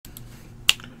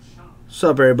What's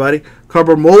up, everybody?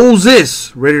 Carver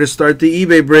Moses, ready to start the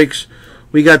eBay breaks.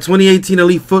 We got 2018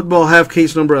 Elite Football, half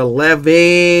case number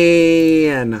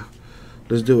 11.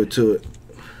 Let's do it to it.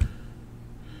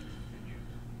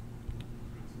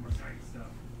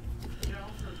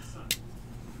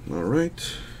 All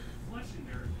right.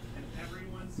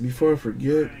 Before I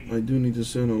forget, I do need to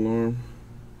set an alarm.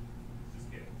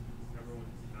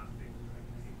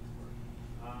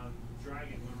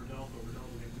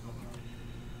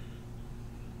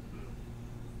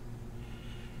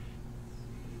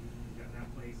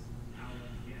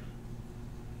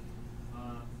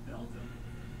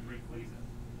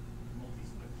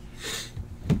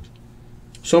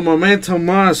 So my man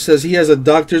Tomas says he has a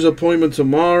doctor's appointment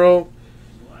tomorrow.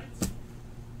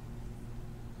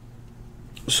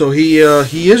 So he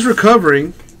is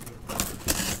recovering,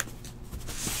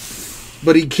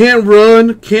 but he can't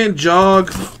run, can't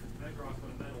jog,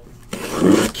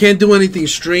 can't do anything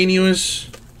strenuous.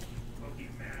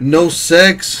 No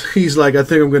sex. He's like, I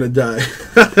think I'm gonna die.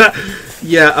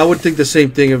 Yeah, I would think the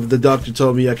same thing if the doctor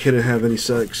told me I couldn't have any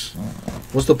sex.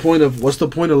 What's the point of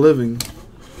living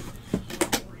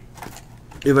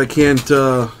if I can't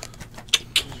do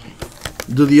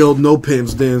the old no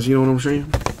pants dance? You know what I'm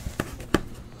saying?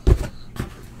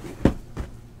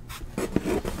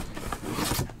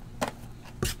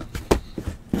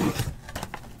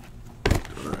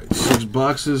 Alright, 6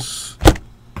 boxes.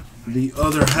 The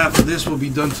other half of this will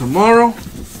be done tomorrow.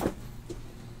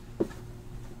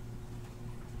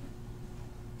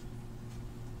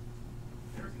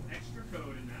 There's an extra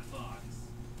code in that box.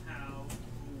 How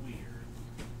weird.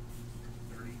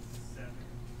 37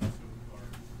 code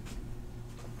cards.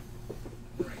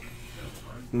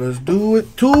 Let's do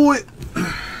it to it.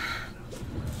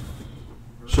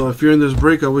 So if you're in this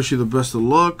break, I wish you the best of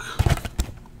luck.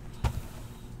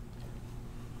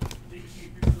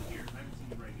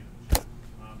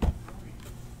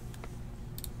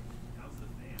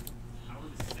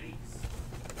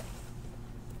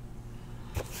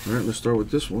 Alright, let's start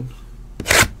with this one.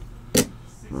 I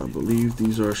believe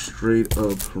these are straight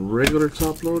up regular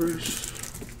top loaders.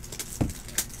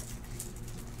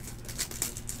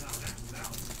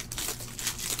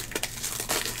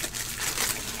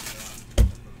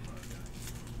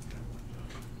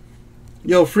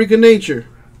 Yo, Freak of Nature.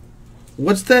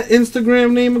 What's that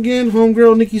Instagram name again?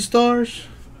 Homegirl Nikki Stars?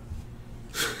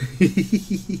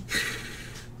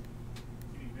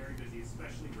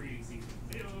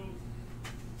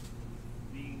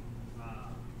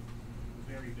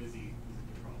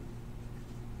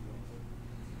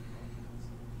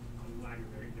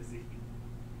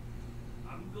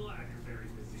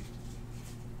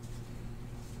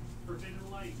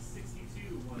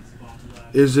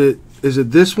 Is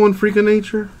it this one, Freak of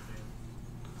Nature?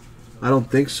 I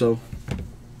don't think so.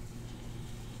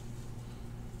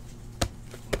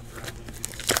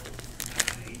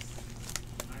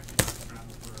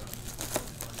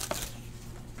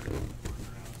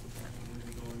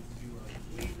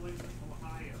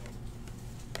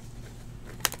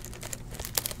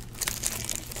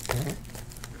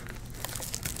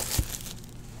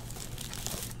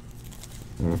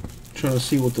 Trying to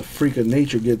see what the Freak of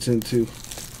Nature gets into.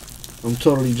 I'm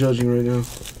totally judging right now.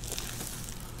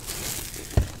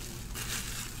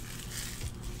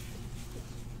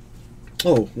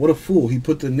 Oh, what a fool. He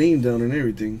put the name down and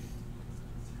everything.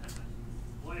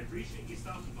 Well, I appreciate you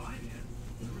stopping by, man.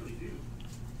 I really do.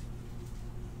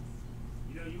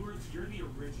 You know, you're the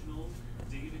original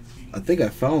David G. I think I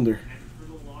found her. And for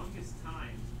the longest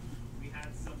time, we had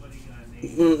somebody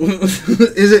named...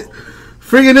 Is it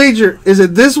Freak of Nature? Is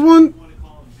it this one?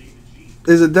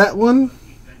 Is it that one?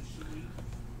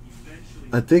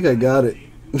 I think I got it.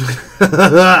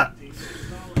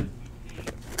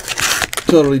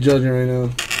 Totally judging right now.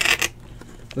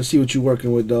 Let's see what you're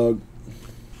working with, dog.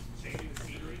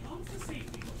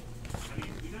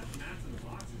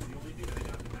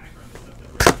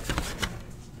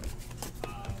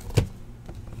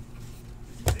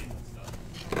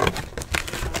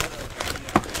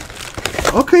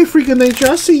 Okay, Freak of Nature,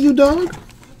 I see you, dog.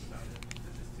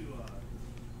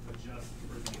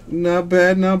 Not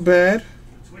bad, not bad.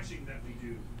 Twitching that we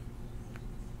do.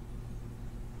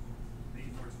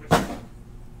 Need more twitching.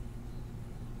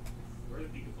 Where are the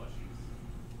Pika plushies?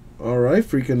 Alright,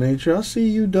 Freak of Nature, I see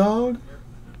you, dog.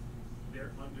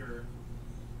 They're under.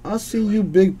 I see you,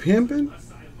 big pimpin'. Left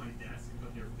side of my desk,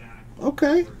 but they're back.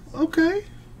 Okay, okay.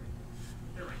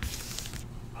 They're right.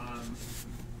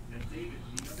 And David,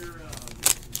 the other.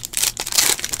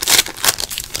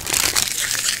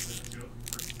 Joke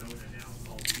persona now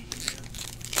called Pika Man.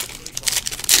 Somebody bought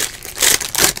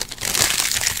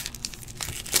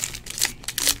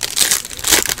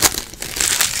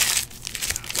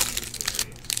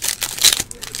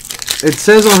It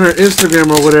says on her Instagram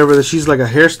or whatever that she's like a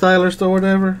hairstylist or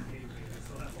whatever.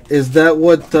 Is that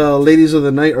what ladies of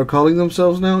the night are calling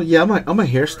themselves now? Yeah, I'm a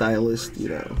hairstylist, you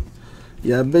know.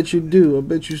 Yeah, I bet you do. I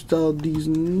bet you style these.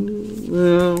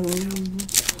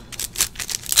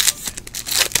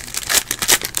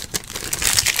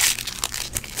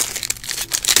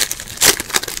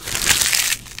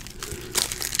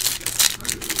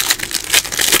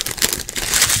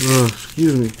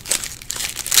 Excuse me.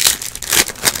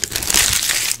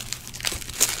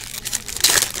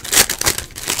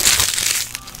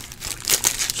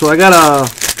 So I got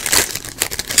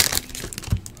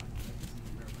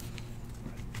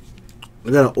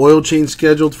an oil change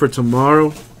scheduled for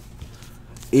tomorrow,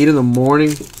 8 in the morning.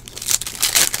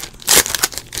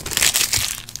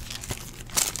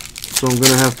 So I'm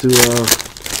gonna have to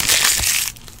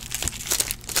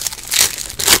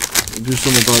do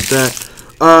something about that.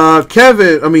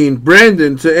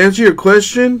 Brandon, to answer your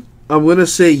question, I'm gonna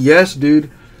say yes, dude,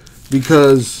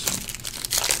 because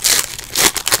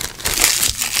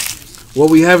what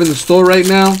we have in the store right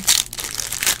now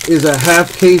is a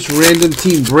half case random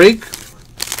team break,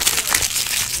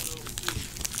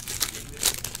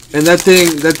 and that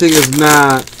thing is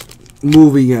not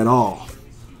moving at all.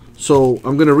 So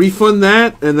I'm gonna refund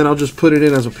that, and then I'll just put it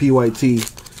in as a PYT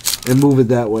and move it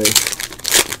that way.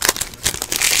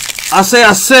 I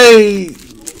say,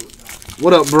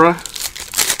 what up, bruh?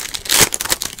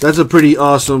 That's a pretty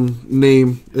awesome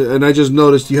name, and I just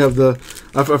noticed you have the,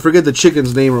 I forget the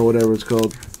chicken's name or whatever it's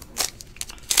called.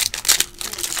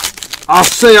 I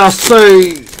say,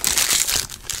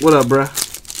 what up, bruh?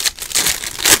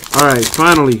 All right,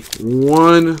 finally,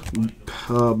 one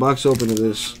box open of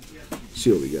this. Let's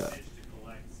see what we got.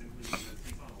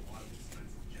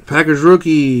 Packers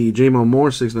rookie, J-Mo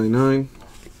Moore, $6.99.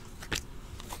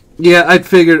 Yeah, I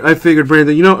figured,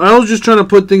 Brandon. You know, I was just trying to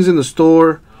put things in the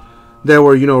store that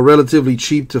were, you know, relatively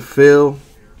cheap to fill.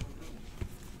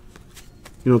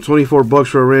 You know, $24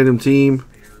 for a random team.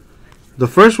 The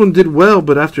first one did well,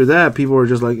 but after that, people were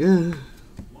just like, eh.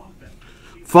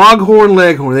 Foghorn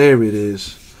Leghorn, there it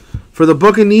is. For the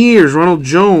Buccaneers, Ronald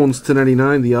Jones,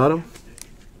 $2.99, the auto.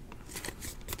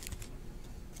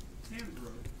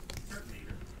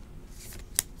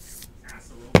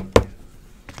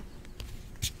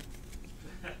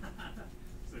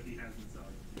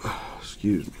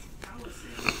 Excuse me.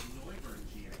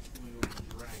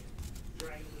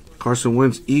 Carson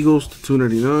Wentz, Eagles,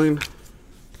 $2.99.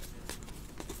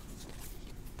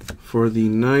 For the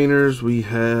Niners, we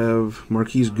have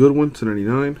Marquise Goodwin,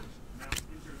 $2.99.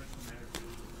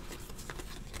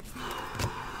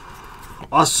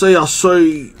 I say,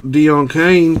 Deion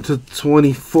Kane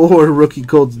 /24, rookie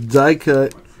Colts die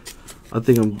cut. I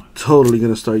think I'm totally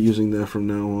going to start using that from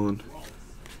now on.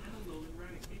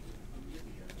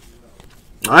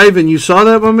 Ivan, you saw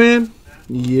that, my man?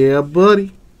 Yeah,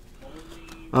 buddy.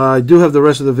 I do have the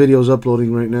rest of the videos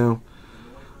uploading right now.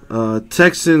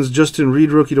 Texans, Justin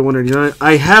Reed, rookie /199.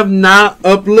 I have not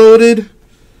uploaded.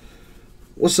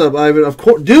 What's up, Ivan? Of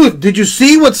course. Dude, did you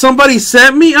see what somebody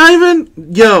sent me, Ivan?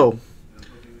 Yo,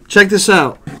 check this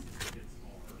out.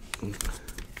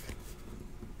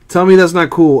 Tell me that's not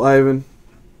cool, Ivan.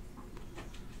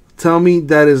 Tell me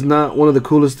that is not one of the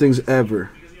coolest things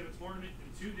ever.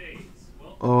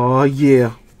 Oh,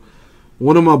 yeah.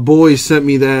 One of my boys sent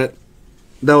me that.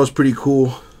 That was pretty cool.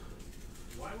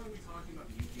 Why were we talking about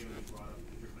the UPN when we brought up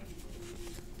the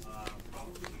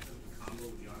probably because of the combo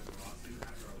with the Andre Austin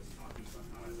after I was talking about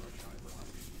how I like Andre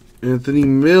Austin. Anthony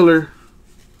Miller.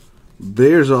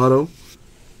 Bears auto.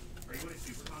 Are you going to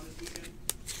SuperCon this weekend?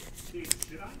 Dude,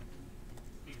 should I?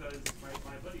 Because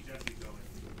my buddy Jesse's going.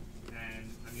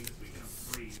 And, I mean, this weekend I'm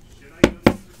free. Should I go to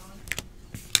SuperCon?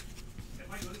 If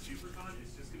I go to SuperCon,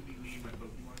 it's just going to be me and my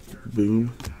Pokemon shirt.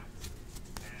 Boom.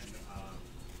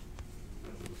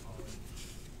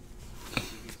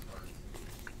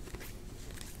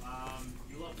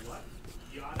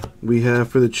 We have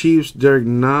for the Chiefs, Derek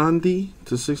Nandi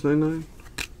 /699.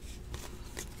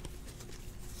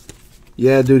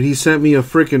 Yeah, dude, he sent me a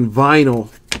freaking vinyl.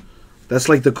 That's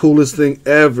like the coolest thing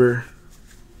ever.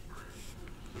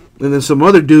 And then some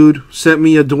other dude sent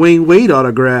me a Dwayne Wade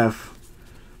autograph.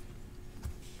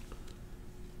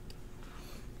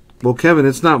 Well, Kevin,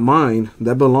 it's not mine.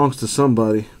 That belongs to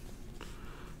somebody.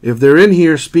 If they're in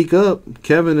here, speak up.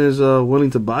 Kevin is willing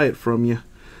to buy it from you.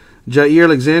 Jair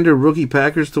Alexander, rookie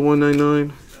Packers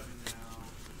 /199.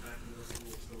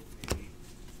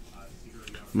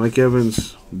 Mike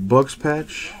Evans, Bucks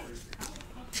patch.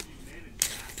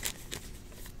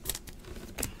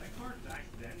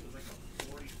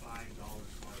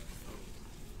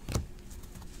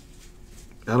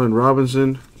 Allen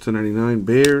Robinson /99,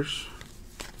 Bears.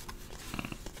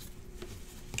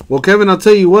 Well, Kevin, I'll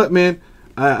tell you what, man.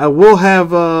 I will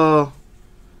have a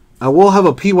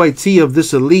PYT of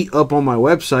this Elite up on my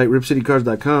website,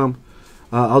 ripcitycards.com.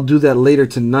 I'll do that later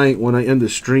tonight when I end the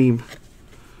stream.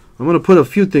 I'm going to put a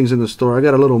few things in the store. I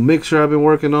got a little mixer I've been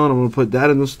working on. I'm going to put that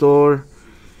in the store.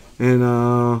 And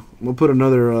we'll put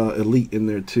another Elite in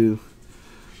there, too.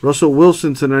 Russell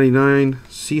Wilson to 99.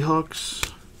 Seahawks.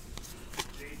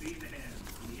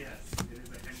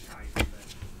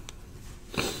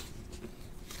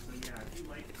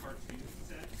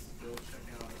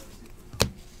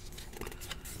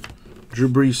 Drew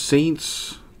Brees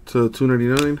Saints to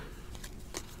 299.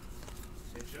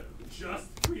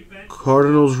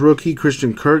 Cardinals rookie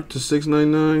Christian Kirk to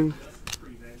 699.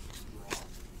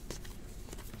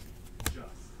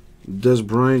 Des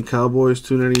Bryant Cowboys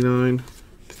 299.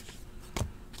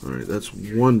 All right, that's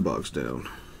one box down.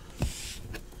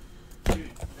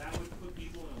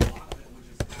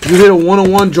 You hit a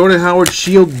 101 Jordan Howard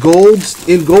Shield Gold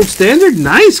in Gold Standard.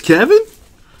 Nice, Kevin.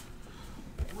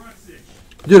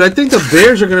 Dude, I think the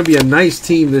Bears are going to be a nice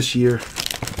team this year.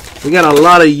 We got a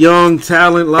lot of young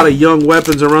talent, a lot of young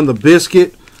weapons around the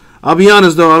biscuit. I'll be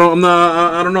honest though, I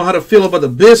don't know how to feel about the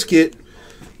biscuit,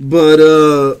 but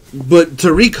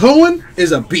Tariq Cohen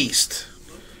is a beast.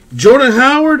 Jordan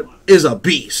Howard is a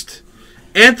beast.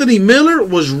 Anthony Miller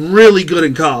was really good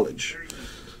in college.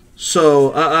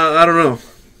 So I don't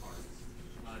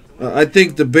know. I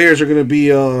think the Bears are going to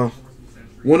be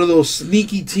one of those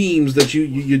sneaky teams that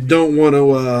you don't want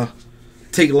to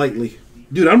take lightly.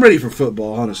 Dude, I'm ready for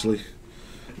football, honestly.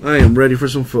 I am ready for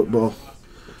some football.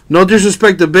 No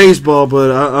disrespect to baseball,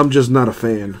 but I'm just not a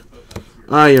fan.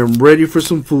 I am ready for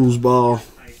some foosball.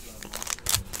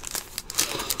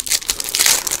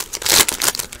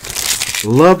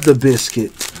 Love the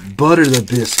biscuit. Butter the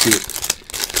biscuit.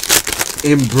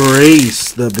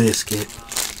 Embrace the biscuit.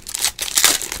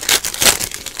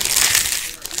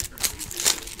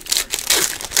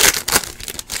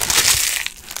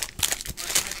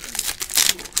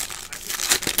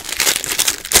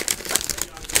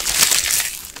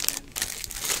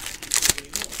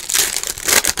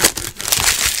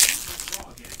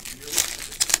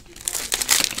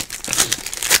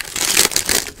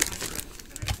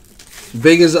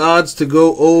 Vegas odds to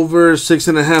go over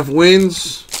 6.5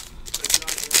 wins.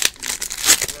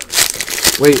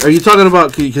 Wait, are you talking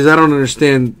about, because I don't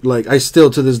understand, like, I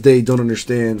still to this day don't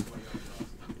understand,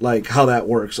 like, how that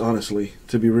works, honestly,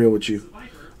 to be real with you.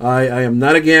 I am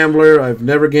not a gambler. I've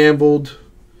never gambled.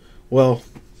 Well,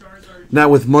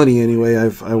 not with money anyway.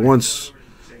 I once,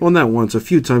 well, not once, a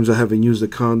few times I haven't used a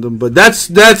condom, but that's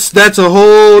a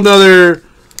whole nother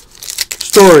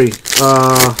story.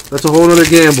 That's a whole nother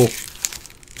gamble.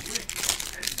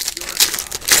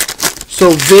 So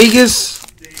Vegas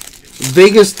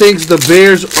thinks the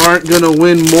Bears aren't gonna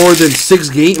win more than 6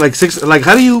 games. Like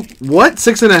how do you, what?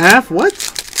 6.5? What?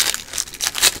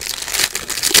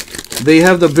 They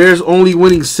have the Bears only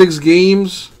winning 6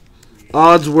 games.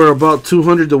 Odds were about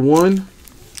 200 to 1.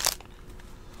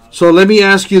 So let me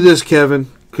ask you this, Kevin,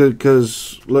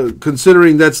 because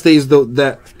considering that stays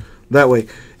that way,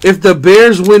 if the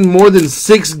Bears win more than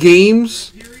 6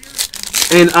 games,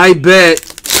 and I bet.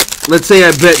 Let's say I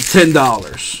bet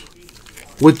 $10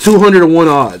 with 201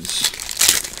 odds,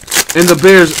 and the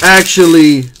Bears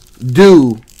actually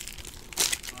do.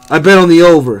 I bet on the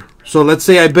over. So let's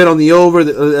say I bet on the over.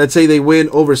 Let's say they win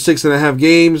over 6.5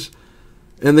 games,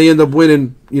 and they end up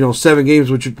winning, 7 games,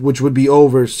 which would be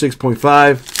over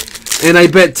 6.5. And I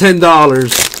bet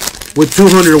 $10 with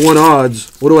 201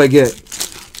 odds. What do I get?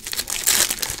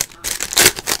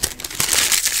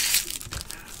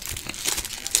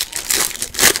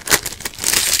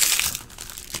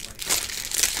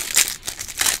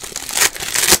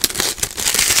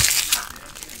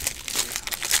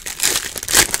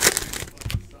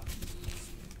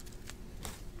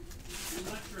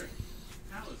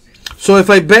 So if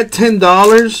I bet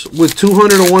 $10 with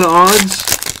 201 odds,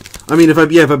 I mean, if I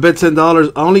bet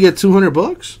 $10, I only get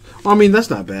 $200. Well, I mean, that's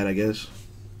not bad, I guess.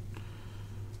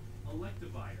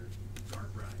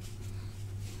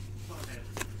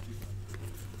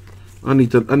 I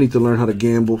need to learn how to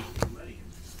gamble.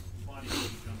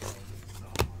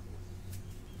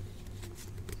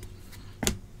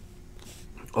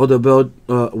 Odell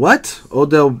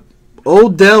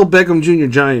Beckham Jr.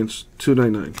 Giants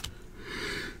 299.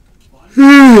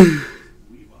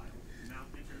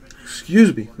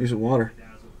 Excuse me, need some water.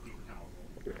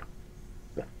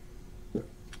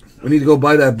 I need to go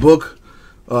buy that book,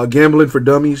 Gambling for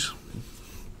Dummies.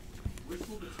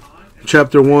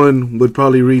 Chapter 1 would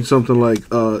probably read something like,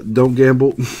 don't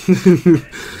gamble.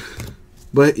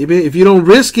 But if you don't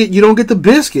risk it, you don't get the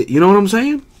biscuit. You know what I'm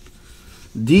saying?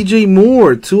 DJ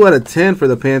Moore, 2 out of 10 for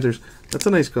the Panthers. That's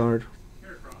a nice card.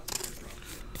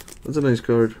 That's a nice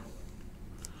card.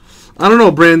 I don't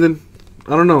know, Brandon.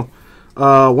 I don't know.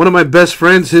 One of my best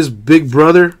friends, his big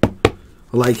brother,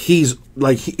 he's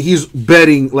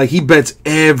betting, he bets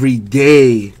every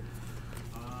day.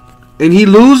 And he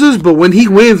loses, but when he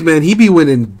wins, man, he be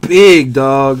winning big,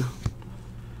 dog.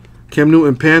 Cam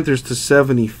Newton, Panthers to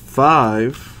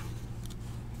 75.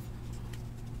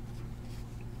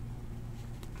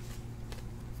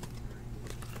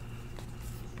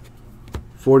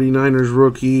 '49ers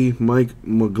rookie Mike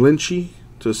McGlinchey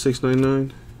to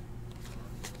 699.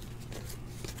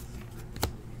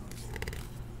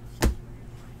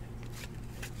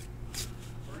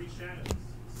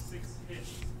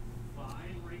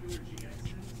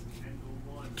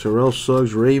 Terrell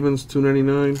Suggs Ravens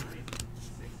 299.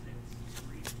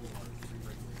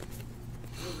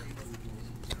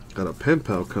 Got a pen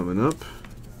pal coming up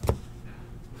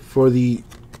for the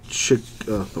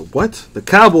the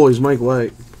Cowboys. Mike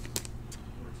White.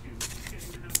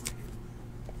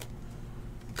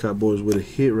 Cowboys with a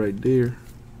hit right there.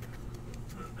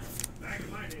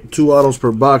 2 autos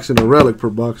per box and a relic per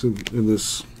box in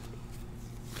this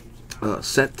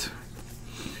set.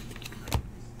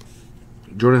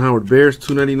 Jordan Howard Bears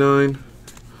 299.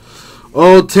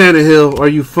 Oh, Tannehill, are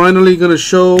you finally gonna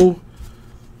show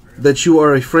that you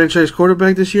are a franchise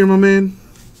quarterback this year, my man?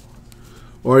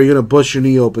 Or are you going to bust your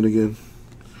knee open again?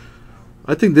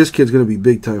 I think this kid's going to be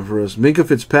big time for us. Minkah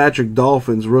Fitzpatrick,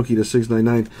 Dolphins, rookie to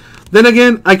 699. Then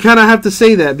again, I kind of have to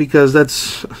say that because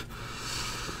that's...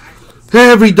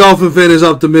 Every Dolphin fan is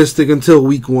optimistic until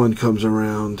week 1 comes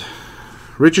around.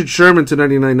 Richard Sherman to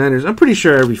 99 Niners. I'm pretty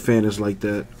sure every fan is like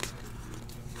that.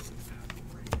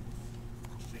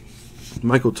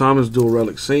 Michael Thomas, dual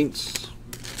relic Saints.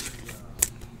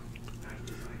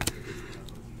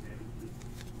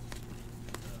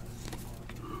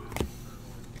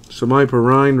 Samai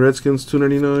Perine, Redskins,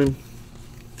 299.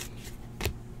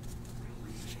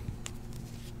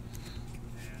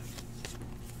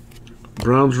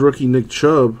 Browns rookie Nick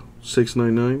Chubb,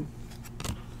 699.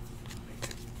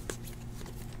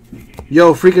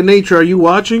 Yo, Freak of Nature, are you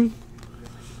watching?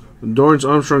 Dorrance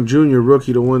Armstrong Jr.,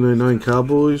 rookie to 199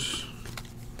 Cowboys.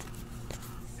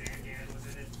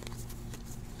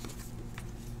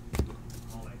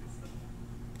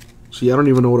 See, I don't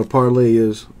even know what a parlay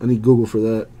is. I need Google for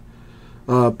that.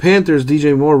 Panthers,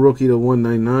 DJ Moore, rookie to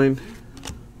 199.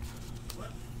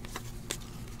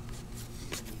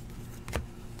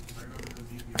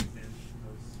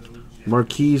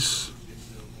 Marquise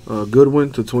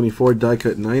Goodwin to 24, die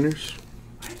cut Niners.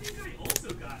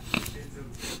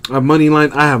 Money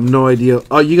line, I have no idea.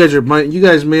 Oh, you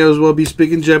guys may as well be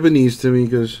speaking Japanese to me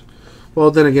because,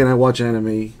 well, then again, I watch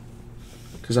anime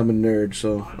because I'm a nerd,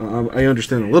 so I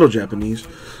understand a little Japanese.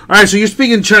 All right, so you're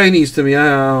speaking Chinese to me. I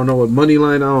don't know what money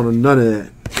line. I don't know none of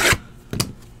that.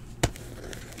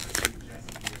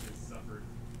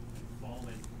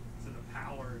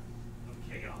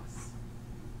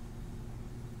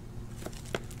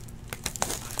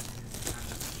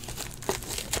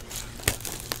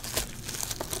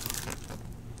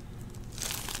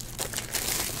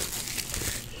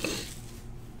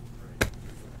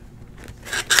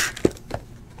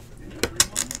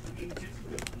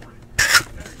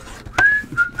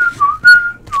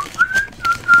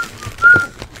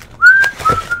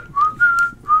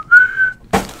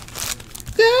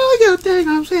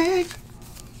 I'm saying.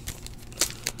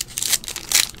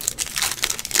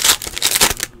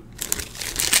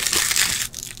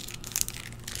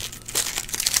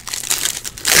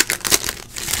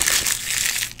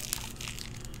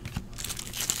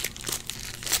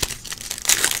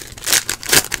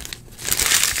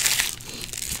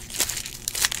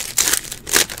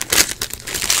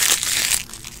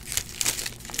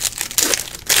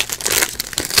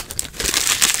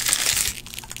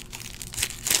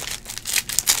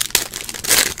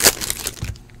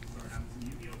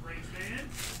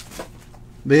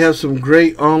 They have some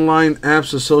great online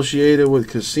apps associated with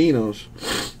casinos.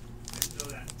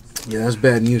 Yeah, that's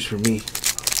bad news for me.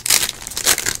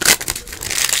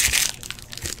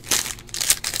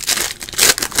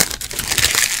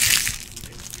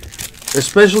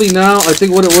 Especially now, I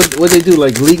think what they do,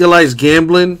 like legalize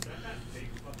gambling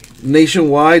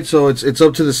nationwide, so it's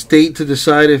up to the state to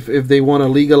decide if they want to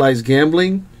legalize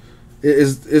gambling.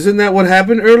 Isn't that what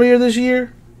happened earlier this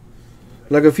year?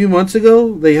 Like a few months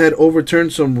ago, they had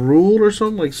overturned some rule or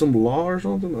something, like some law or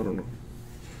something. I don't know.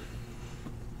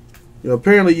 You know,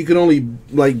 apparently you can only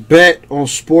like bet on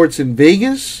sports in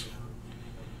Vegas,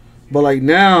 but like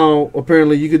now,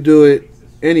 apparently you could do it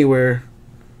anywhere,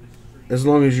 as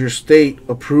long as your state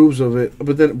approves of it.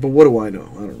 But what do I know?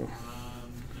 I don't know.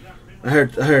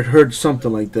 I heard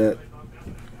something like that.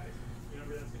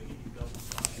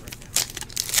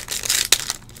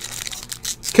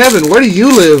 Kevin, where do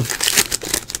you live?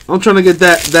 I'm trying to get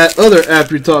that other app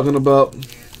you're talking about.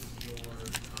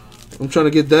 I'm trying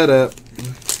to get that app.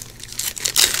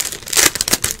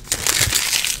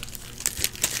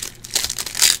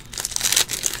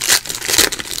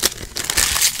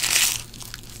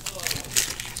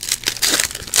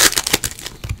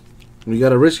 We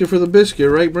gotta risk it for the biscuit,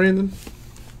 right, Brandon?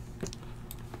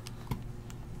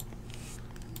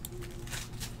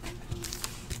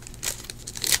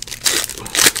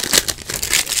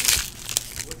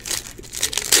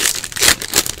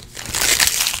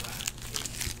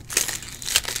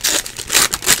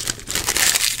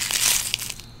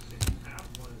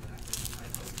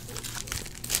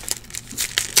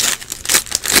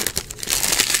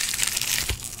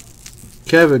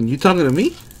 Kevin, you talking to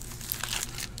me?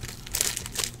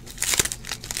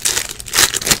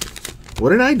 What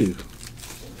did I do?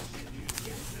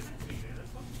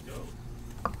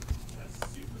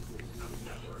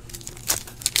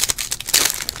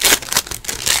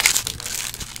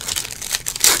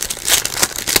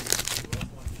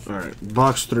 All right,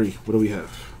 box 3. What do we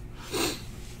have?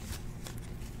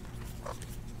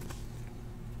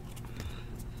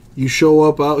 You show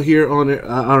up out here on it.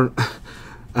 I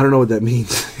don't know what that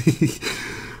means.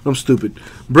 I'm stupid.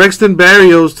 Brexton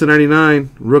Barrios to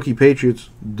 99, rookie Patriots.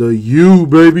 The U,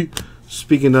 baby.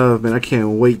 Speaking of, man, I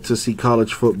can't wait to see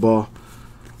college football.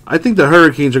 I think the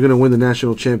Hurricanes are going to win the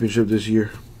national championship this year.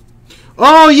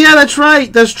 Oh, yeah, that's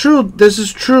right. That's true. This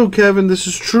is true, Kevin. This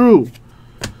is true.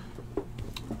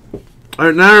 All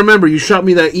right, now I remember you shot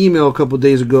me that email a couple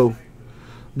days ago.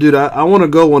 Dude, I want to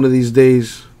go one of these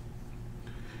days.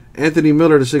 Anthony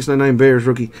Miller to 699 Bears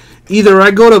rookie. Either I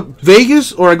go to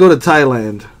Vegas or I go to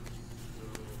Thailand.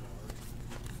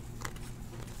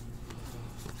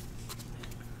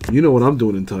 You know what I'm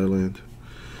doing in Thailand.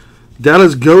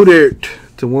 Dallas Goedert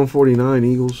to 149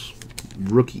 Eagles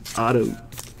rookie auto.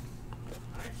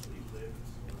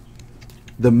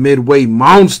 The Midway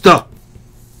Monster.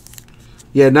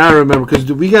 Yeah, now I remember because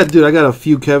I got a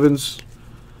few Kevins.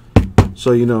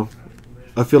 So you know,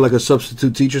 I feel like a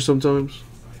substitute teacher sometimes.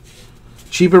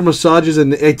 Cheaper massages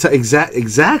and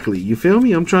exactly. You feel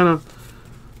me? I'm trying to.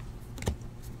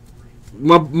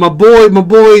 My boy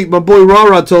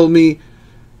Rara told me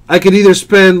I could either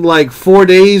spend like 4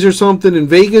 days or something in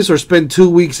Vegas or spend 2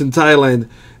 weeks in Thailand,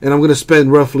 and I'm gonna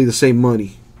spend roughly the same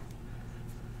money.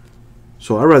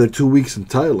 So I'd rather 2 weeks in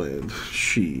Thailand.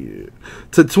 Shit.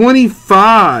 To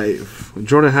 25,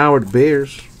 Jordan Howard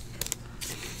Bears.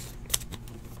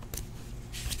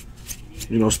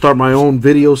 You know, start my own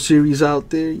video series out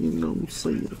there. You know what I'm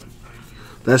saying?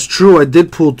 That's true. I did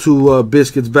pull 2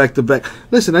 biscuits back to back.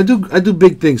 Listen, I do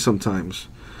big things sometimes.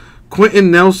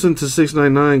 Quentin Nelson to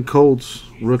 699 Colts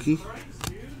rookie.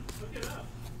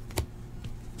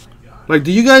 Like,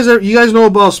 do you guys know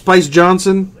about Spice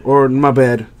Johnson or my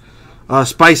bad,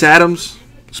 Spice Adams?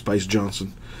 Spice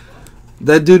Johnson.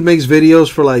 That dude makes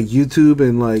videos for like YouTube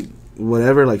and like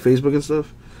whatever, like Facebook and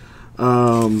stuff.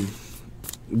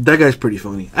 That guy's pretty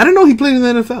funny. I didn't know he played in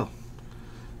the NFL.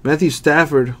 Matthew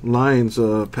Stafford, Lions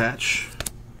patch.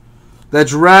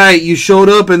 That's right. You showed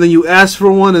up and then you asked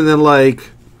for one and then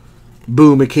like,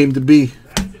 boom, it came to be.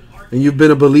 And you've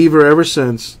been a believer ever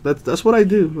since. That's what I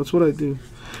do. That's what I do.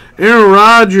 Aaron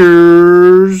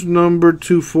Rodgers, number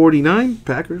 249,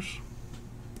 Packers.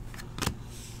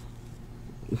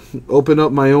 Open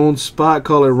up my own spot,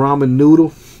 call it Ramen Noodle.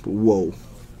 Whoa.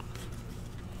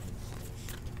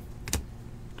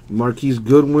 Marquise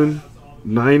Goodwin,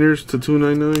 Niners to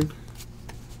 299.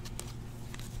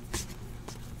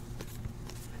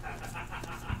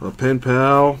 A pen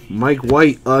pal, Mike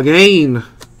White again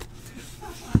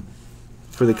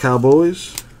for the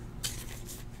Cowboys.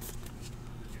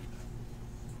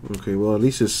 Okay, well at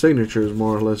least his signature is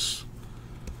more or less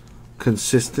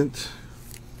consistent.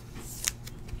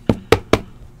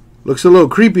 Looks a little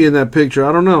creepy in that picture.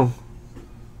 I don't know.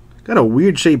 Got a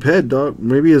weird shaped head, dog.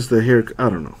 Maybe it's the hair. I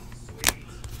don't know.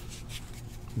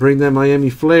 Bring that Miami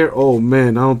flair. Oh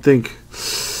man, I don't think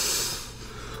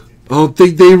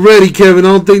they ready, Kevin. I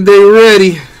don't think they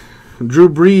ready. Drew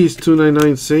Brees,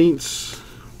 299 Saints.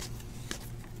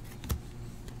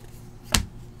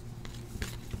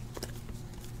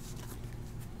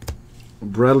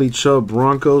 Bradley Chubb,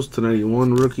 Broncos,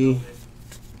 291 rookie.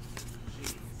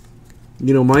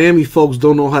 You know, Miami folks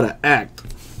don't know how to act.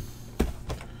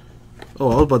 Oh,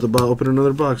 I was about to open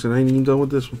another box, and I ain't even done with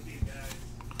this one.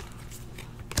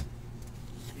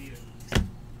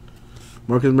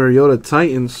 Marcus Mariota,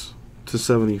 Titans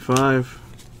 /75.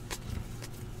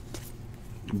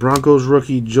 Broncos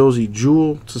rookie Josie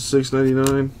Jewell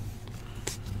 /699.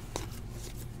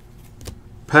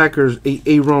 Packers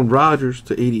Aaron Rodgers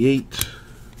 /88.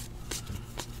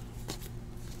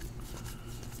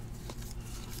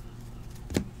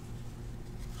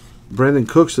 Brandon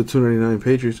Cooks /299.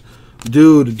 Patriots.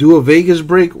 Dude, do a Vegas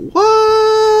break? What?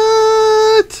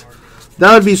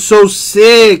 That would be so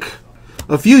sick.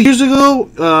 A few years ago,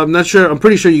 I'm not sure. I'm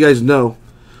pretty sure you guys know.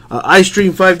 I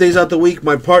stream 5 days out the week.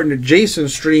 My partner Jason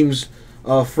streams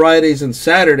Fridays and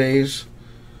Saturdays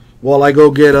while I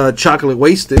go get chocolate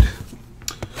wasted.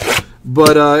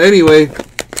 But anyway,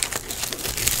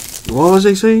 what was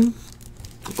I saying?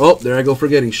 Oh, there I go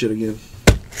forgetting shit again.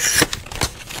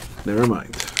 Never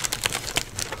mind.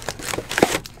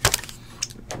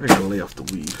 I'm going to lay off the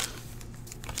weed.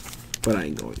 But I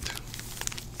ain't going to.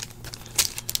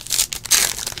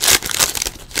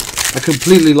 I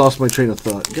completely lost my train of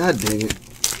thought. God dang it.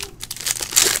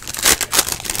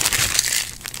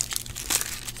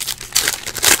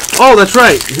 Oh, that's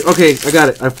right. Okay, I got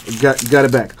it. I got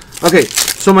it back. Okay,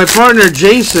 so my partner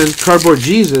Jason, Cardboard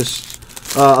Jesus,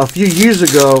 a few years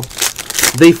ago,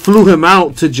 they flew him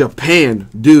out to Japan.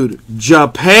 Dude,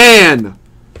 Japan!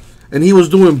 And he was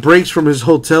doing breaks from his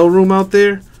hotel room out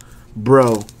there.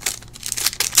 Bro.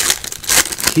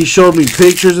 He showed me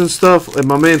pictures and stuff, and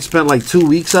my man spent like 2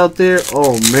 weeks out there.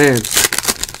 Oh, man.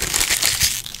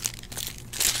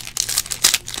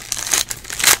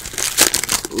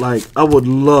 Like, I would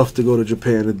love to go to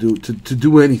Japan to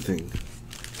do anything.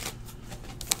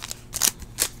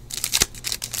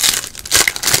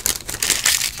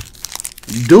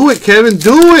 Do it, Kevin.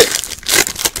 Do it.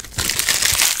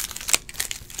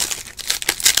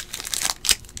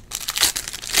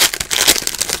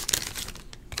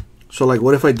 So, like,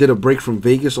 what if I did a break from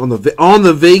Vegas on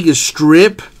the Vegas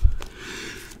Strip?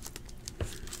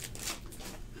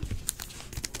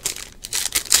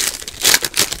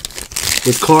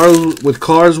 With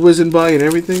cars whizzing by and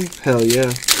everything? Hell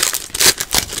yeah.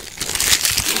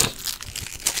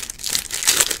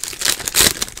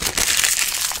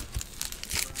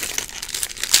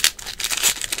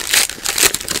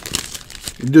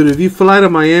 Dude, if you fly to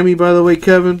Miami, by the way,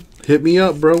 Kevin, hit me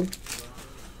up, bro.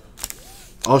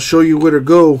 I'll show you where to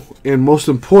go, and most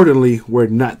importantly, where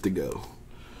not to go.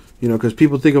 You know, because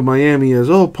people think of Miami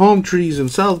as, oh, palm trees and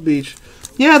South Beach.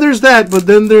 Yeah, there's that, but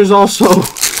then there's also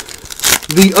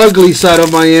the ugly side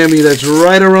of Miami that's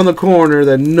right around the corner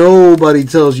that nobody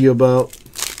tells you about.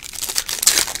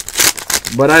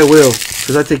 But I will,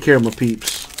 because I take care of my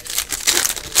peeps.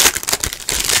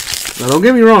 Now, don't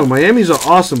get me wrong, Miami's an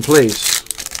awesome place.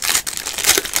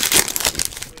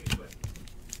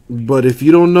 But if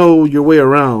you don't know your way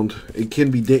around, it can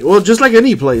be well, just like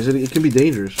any place, it can be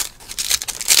dangerous.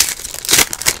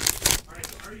 Alright,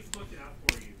 so I already booked it out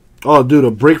for you. Oh, dude,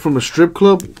 a break from a strip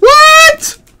club?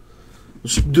 What?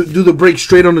 Do the break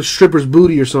straight on the stripper's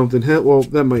booty or something? Well,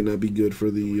 that might not be good for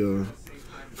the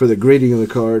grading of the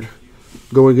card.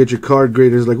 Go and get your card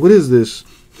graders. Like, what is this?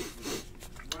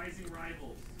 Rising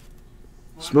Rivals.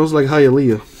 Smells like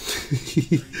Hialeah.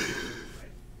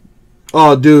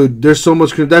 Oh, dude, there's so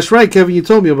much. That's right, Kevin. You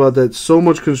told me about that. So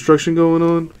much construction going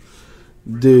on,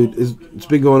 dude. It's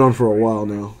been going on for a while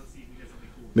now.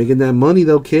 Making that money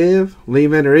though, Kev.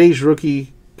 Lane Vander Esch,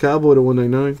 rookie Cowboy to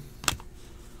 199.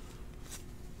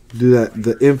 Do that.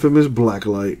 The infamous black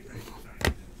light.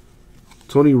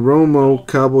 Tony Romo,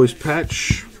 Cowboys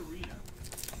patch.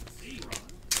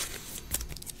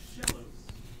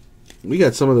 We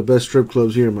got some of the best strip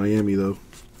clubs here in Miami, though.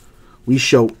 We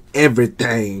show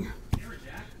everything.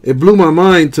 It blew my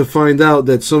mind to find out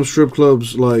that some strip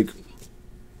clubs, like,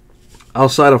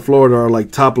 outside of Florida are,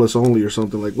 like, topless only or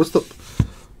something. Like, what's the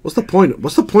point?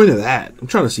 What's the point of that? I'm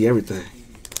trying to see everything.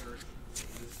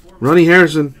 Ronnie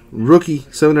Harrison, rookie,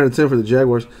 7 out of 10 for the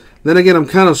Jaguars. Then again, I'm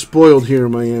kind of spoiled here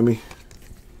in Miami.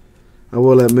 I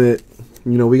will admit.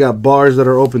 You know, we got bars that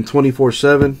are open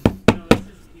 24/7.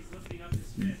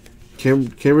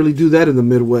 Can't really do that in the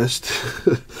Midwest.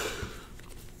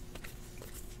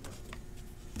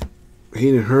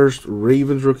 Hayden Hurst,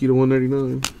 Ravens rookie to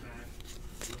 199.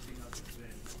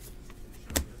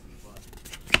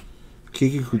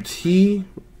 Kiki Kuti,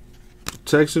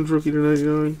 Texans rookie to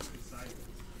 99.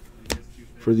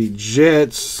 For the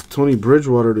Jets, Tony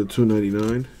Bridgewater to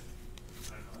 299.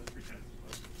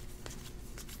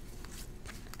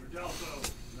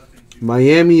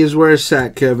 Miami is where it's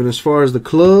at, Kevin. As far as the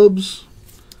clubs,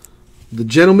 the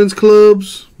gentlemen's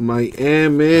clubs,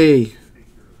 Miami.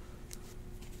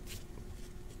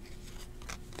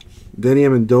 Danny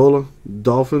Amendola,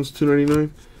 Dolphins,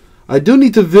 $2.99. I do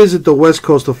need to visit the west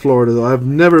coast of Florida, though. I've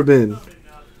never been.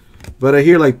 But I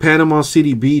hear like Panama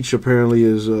City Beach apparently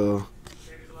is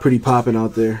pretty popping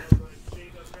out there.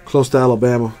 Close to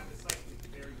Alabama.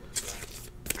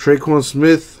 Traquan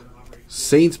Smith,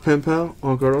 Saints pen pal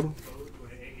on Colorado.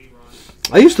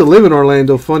 I used to live in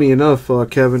Orlando, funny enough,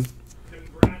 Kevin.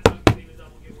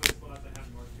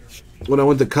 When I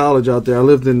went to college out there, I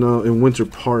lived in Winter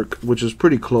Park, which is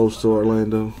pretty close to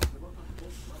Orlando.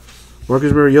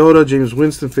 Marcus Mariota, James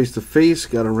Winston face to face.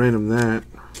 Got to random that.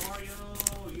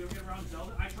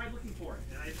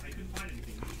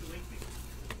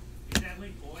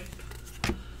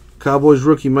 Cowboys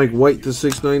rookie Mike White to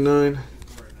 699.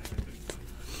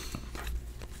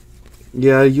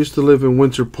 Yeah, I used to live in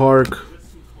Winter Park.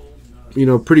 You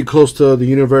know, pretty close to the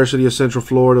University of Central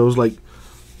Florida. It was like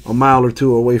a mile or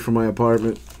two away from my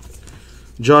apartment.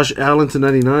 Josh Allen to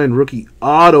 99, rookie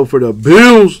auto for the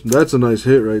Bills. That's a nice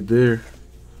hit right there.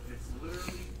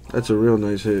 That's a real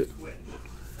nice hit.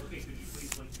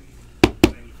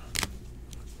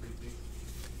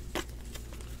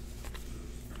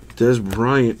 Des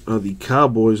Bryant of the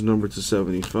Cowboys, number to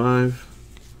 75.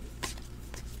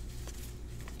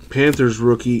 Panthers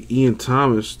rookie Ian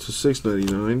Thomas to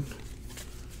 699.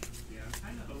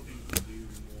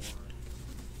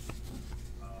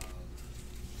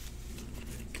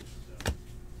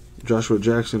 Joshua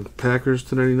Jackson, Packers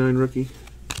to 99 rookie.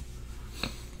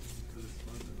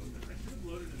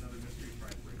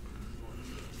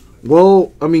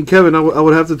 Well, I mean, Kevin, I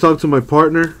would have to talk to my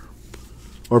partner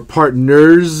or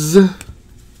partners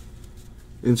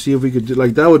and see if we could do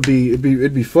like that.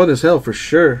 It'd be fun as hell for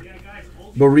sure.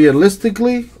 But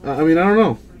realistically, I mean, I don't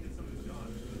know.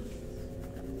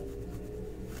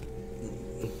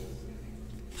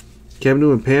 Cam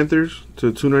Newton Panthers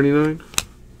to 299.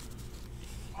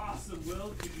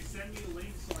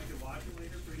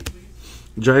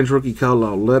 Giants rookie Kyle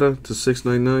Lauletta to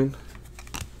 699.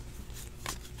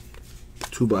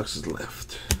 2 boxes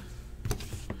left.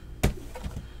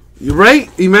 You're right.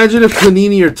 Imagine if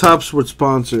Panini or Topps would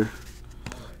sponsor.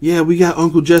 Yeah, we got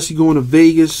Uncle Jesse going to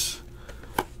Vegas.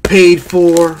 Paid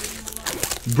for.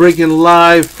 Breaking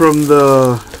live from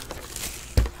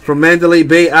Mandalay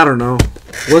Bay. I don't know.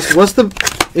 What's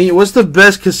the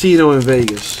best casino in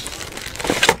Vegas?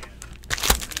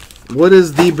 What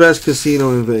is the best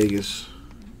casino in Vegas?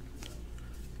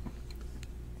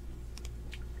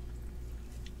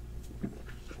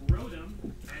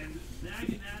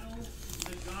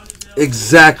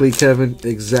 Exactly, Kevin.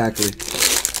 Exactly.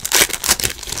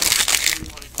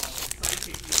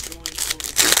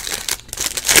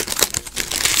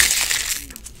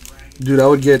 Dude,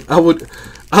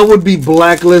 I would be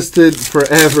blacklisted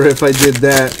forever if I did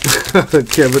that.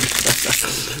 Kevin.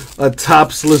 A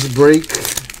topsless break.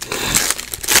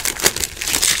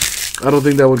 I don't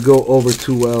think that would go over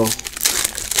too well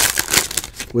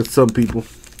with some people.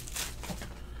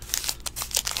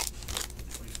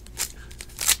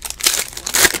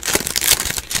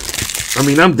 I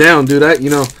mean, I'm down, dude. I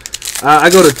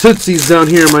go to Tootsie's down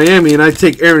here in Miami, and I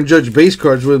take Aaron Judge base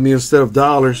cards with me instead of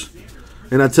dollars.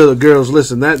 And I tell the girls,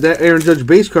 listen, that Aaron Judge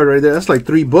base card right there, that's like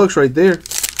 $3 right there.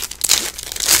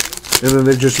 And then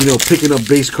they're just, picking up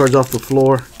base cards off the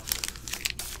floor.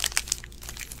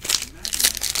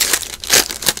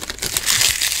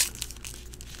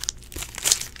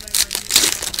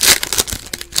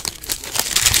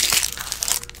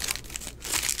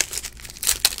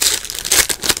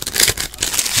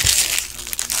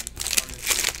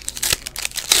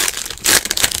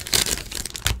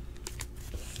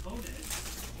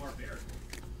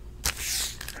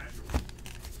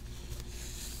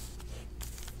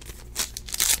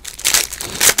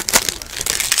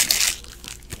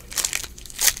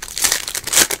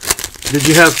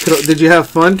 Did you have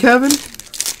fun, Kevin?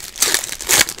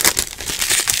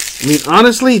 I mean,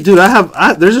 honestly, dude,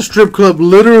 there's a strip club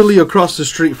literally across the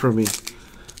street from me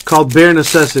called Bare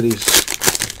Necessities.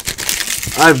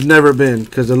 I've never been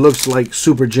because it looks like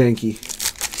super janky,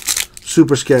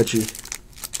 super sketchy.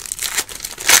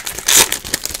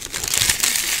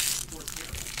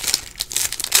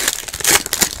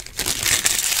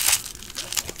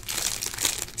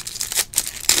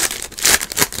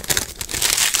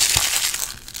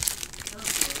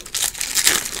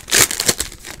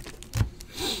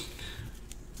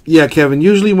 Yeah, Kevin,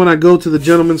 usually when I go to the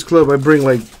gentleman's club, I bring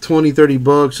like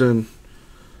 $20-30 and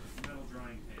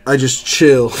I just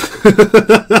chill.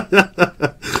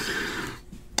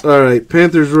 Alright,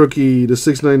 Panthers rookie to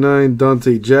 699,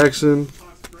 Dante Jackson.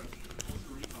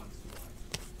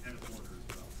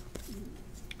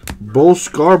 Bo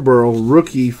Scarborough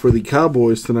rookie for the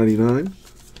Cowboys to 99.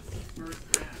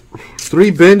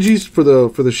 3 Benjis for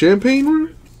the champagne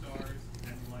one? stars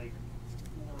and like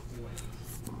 4 boys.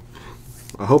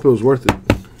 I hope it was worth it.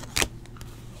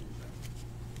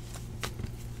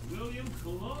 William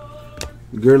Clark.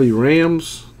 Gurley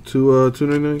Rams to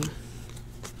 $2.99.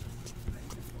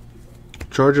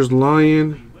 Chargers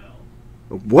Lion.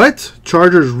 What?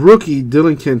 Chargers rookie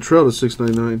Dylan Cantrell to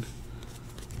 $6.99.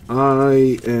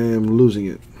 I am losing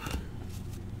it.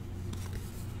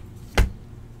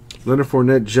 Leonard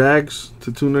Fournette Jags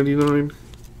to $2.99.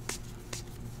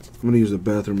 I'm gonna use the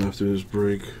bathroom after this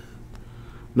break.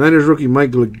 Niners rookie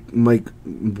Mike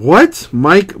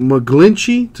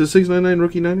McGlinchey to $6.99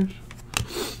 rookie Niners.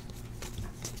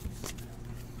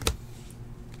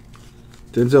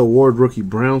 Denzel Ward rookie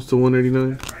Browns to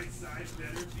 $1.89. Right side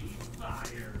better be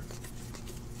fire.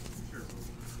 Sure.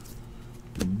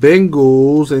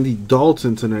 Bengals Andy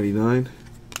Dalton to $99. You got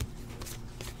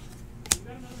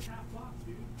another half box,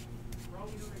 dude. For all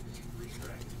we know, there could be 3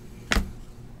 tracks.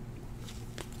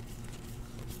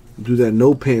 Do that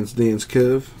no pants dance,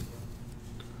 Kev.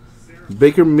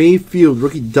 Baker Mayfield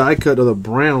rookie die cut of the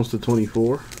Browns to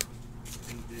 24.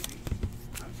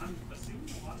 I'm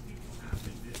assuming a lot of people have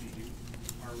been busy, dude.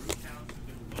 Our root counts have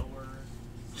been lower.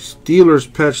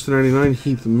 Steelers patch to 99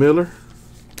 Heath Miller.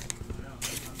 I'm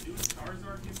doing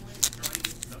Charizard giveaways, trying to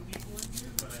get some people in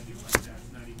here, but I feel like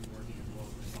that's not even working as well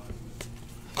as I thought it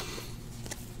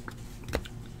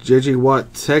would. JJ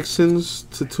Watt Texans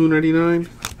to $2.99.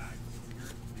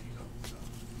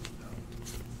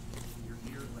 You're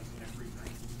here like every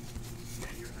night, and you're active in the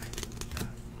chat.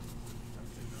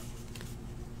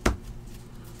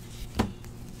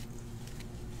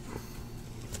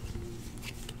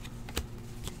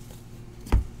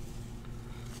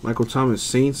 Michael Thomas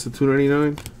Saints to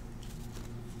 $2.99.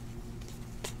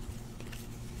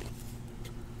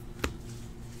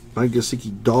 Mike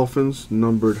Gesicki Dolphins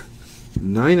numbered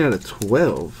 9 out of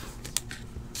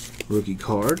 12 rookie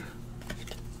card.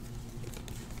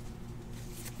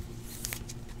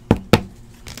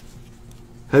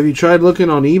 Have you tried looking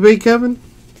on eBay, Kevin?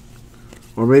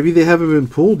 Or maybe they haven't been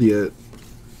pulled yet.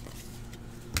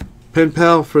 Pen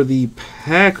pal for the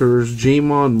Packers,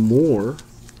 Jamon Moore.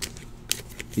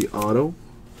 The auto.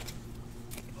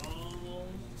 All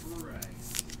right.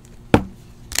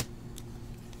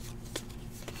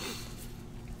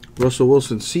 Russell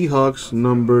Wilson Seahawks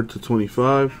numbered to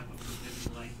 25.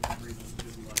 Like everyone's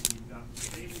good luck. You've got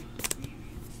Bailey Levy,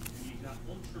 and you've got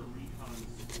Ultra Recon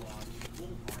Squad,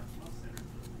 full heart, plus center to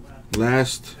the left.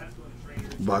 Last That's what a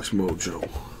trader Box Mojo.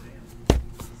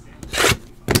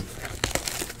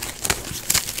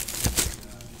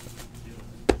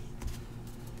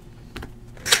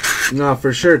 Nah,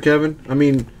 for sure, Kevin. I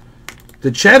mean,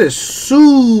 the chat is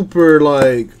super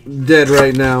like dead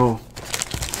right now.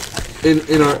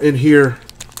 In here,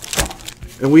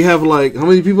 and we have like how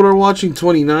many people are watching?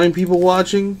 29 people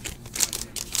watching.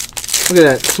 Look at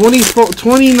that,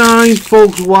 29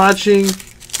 folks watching.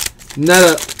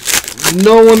 No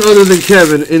one other than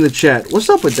Kevin in the chat. What's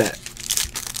up with that?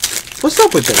 What's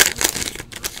up with that?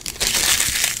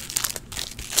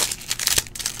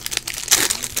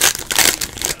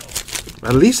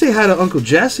 At least they had an Uncle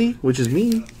Jesse, which is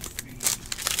me.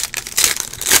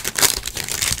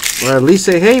 Or at least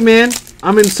say, hey man,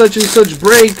 I'm in such and such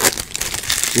break.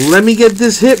 Let me get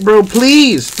this hit, bro,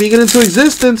 please. Speak it into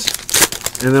existence.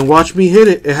 And then watch me hit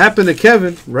it. It happened to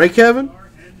Kevin. Right, Kevin?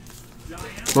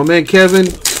 My man Kevin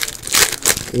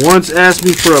once asked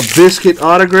me for a biscuit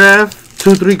autograph.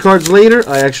 2-3 cards later,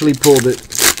 I actually pulled it.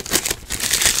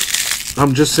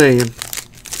 I'm just saying.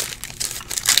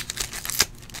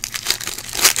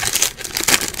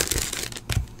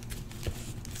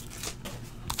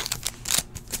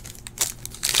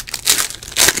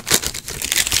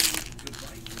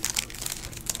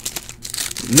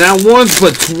 Not once,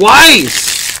 but twice.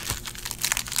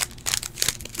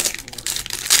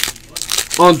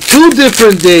 On 2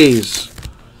 different days.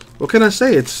 What can I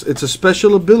say? It's a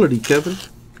special ability, Kevin.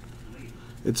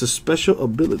 It's a special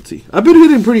ability. I've been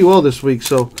hitting pretty well this week,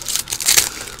 so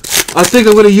I think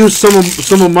I'm gonna use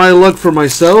some of my luck for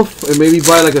myself and maybe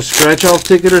buy like a scratch off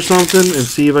ticket or something and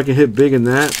see if I can hit big in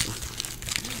that.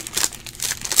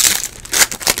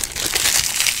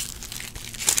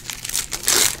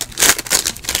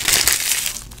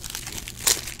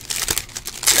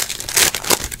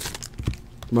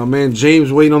 My man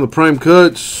James waiting on the prime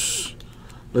cuts.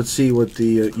 Let's see what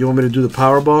the you want me to do the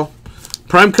Powerball.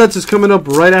 Prime cuts is coming up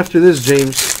right after this,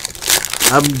 James.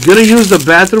 I'm gonna use the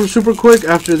bathroom super quick.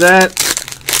 After that,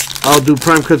 I'll do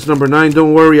prime cuts number 9.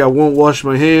 Don't worry, I won't wash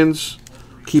my hands.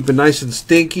 Keep it nice and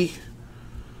stinky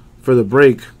for the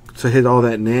break to hit all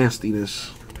that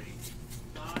nastiness.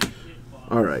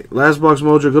 All right, last box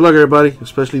mojo. Good luck, everybody,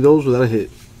 especially those without a hit.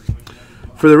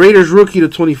 For the Raiders, rookie to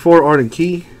 24, Arden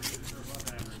Key.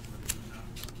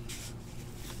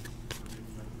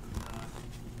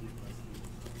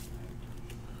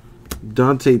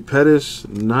 Dante Pettis,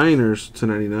 Niners to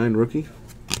 99, rookie.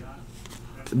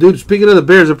 Dude, speaking of the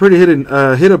Bears,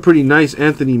 hit a pretty nice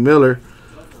Anthony Miller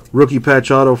rookie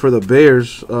patch auto for the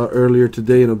Bears earlier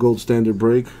today in a gold standard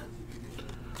break.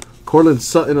 Cortland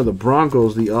Sutton of the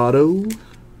Broncos, the auto.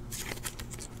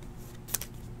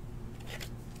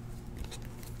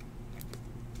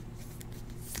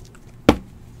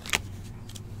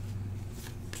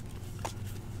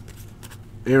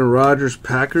 Aaron Rodgers,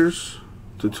 Packers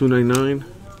to 299.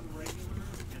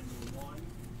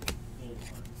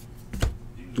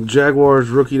 Jaguars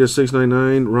rookie to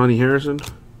 699, Ronnie Harrison.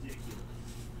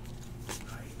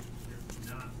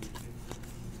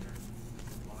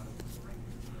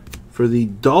 For the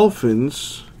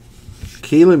Dolphins,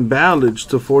 Kalen Ballage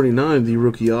to 49, the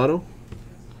rookie auto.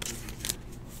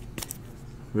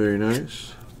 Very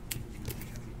nice.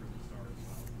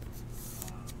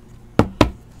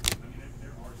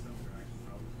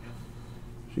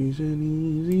 She's an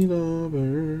easy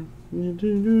lover.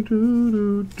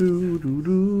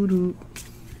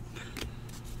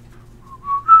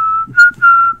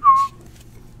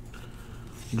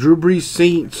 Drew Brees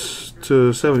Saints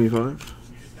to 75.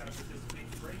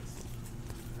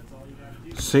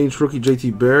 Saints rookie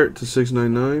JT Barrett to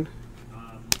 699.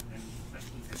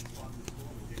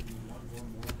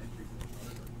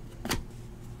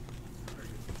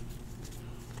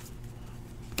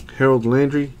 Harold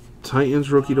Landry,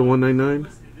 Titans rookie to 199.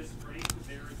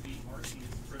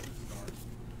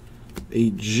 A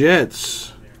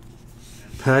Jets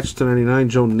patch to 99,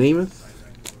 Joe Namath.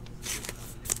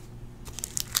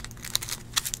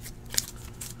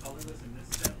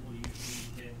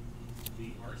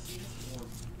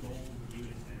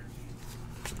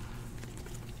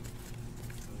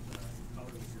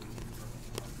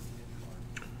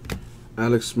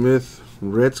 Alex Smith,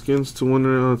 Redskins to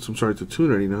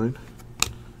 299.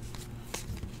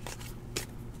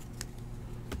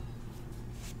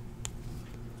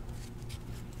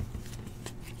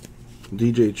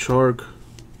 DJ Chark,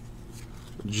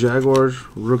 Jaguars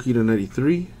rookie to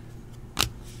 93.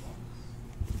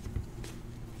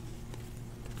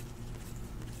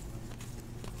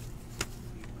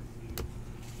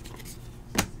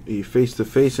 A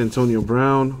face-to-face Antonio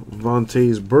Brown,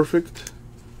 Vontaze Perfect.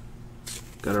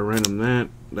 Gotta random that.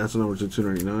 That's a number to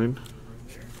 299.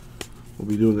 We'll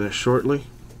be doing that shortly.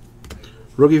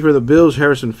 Rookie for the Bills,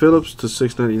 Harrison Phillips to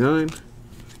 699.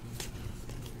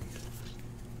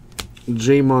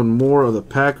 Jamon Moore of the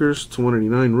Packers to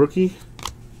 189 rookie.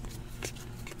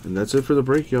 And that's it for the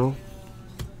break, y'all.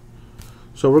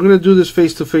 So we're gonna do this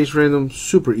face-to-face random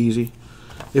super easy.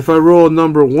 If I roll a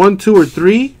number 1, 2, or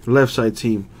 3, left side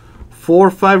team.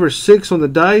 4, 5, or 6 on the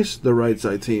dice, the right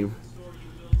side team.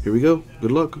 Here we go.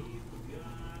 Good luck.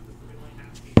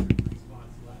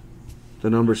 The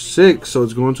number 6, so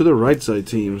it's going to the right side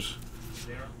teams,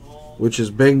 which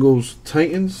is Bengals,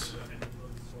 Titans.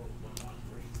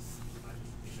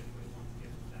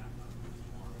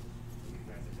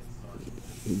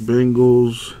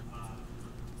 Bengals,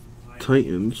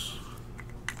 Titans.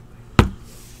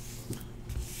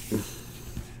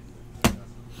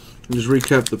 Just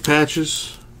recap the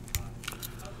patches.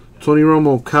 Tony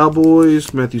Romo,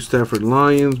 Cowboys. Matthew Stafford,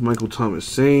 Lions. Michael Thomas,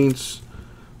 Saints.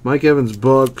 Mike Evans,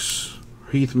 Bucks.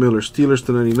 Heath Miller, Steelers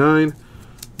to 99.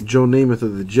 Joe Namath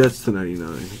of the Jets to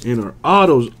 99. And our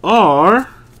autos are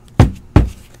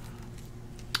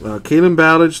Kalen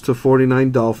Ballage to 49,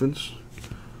 Dolphins.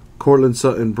 Cortland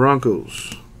Sutton,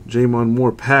 Broncos. Jamon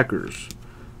Moore, Packers.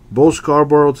 Bo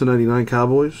Scarborough to 99,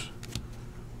 Cowboys.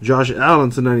 Josh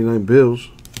Allen to 99, Bills.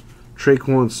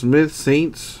 Traquan Smith,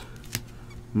 Saints.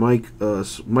 Mike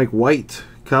White,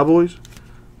 Cowboys.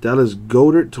 Dallas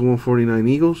Goedert to 149,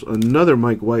 Eagles. Another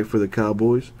Mike White for the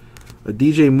Cowboys. A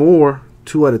DJ Moore,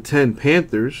 2 out of 10,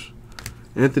 Panthers.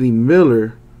 Anthony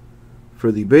Miller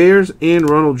for the Bears. And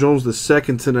Ronald Jones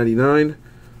II to 99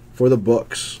 for the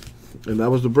Bucks. And that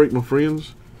was the break, my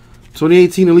friends.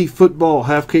 2018 Elite Football,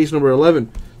 half case number 11.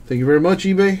 Thank you very much,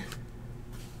 eBay.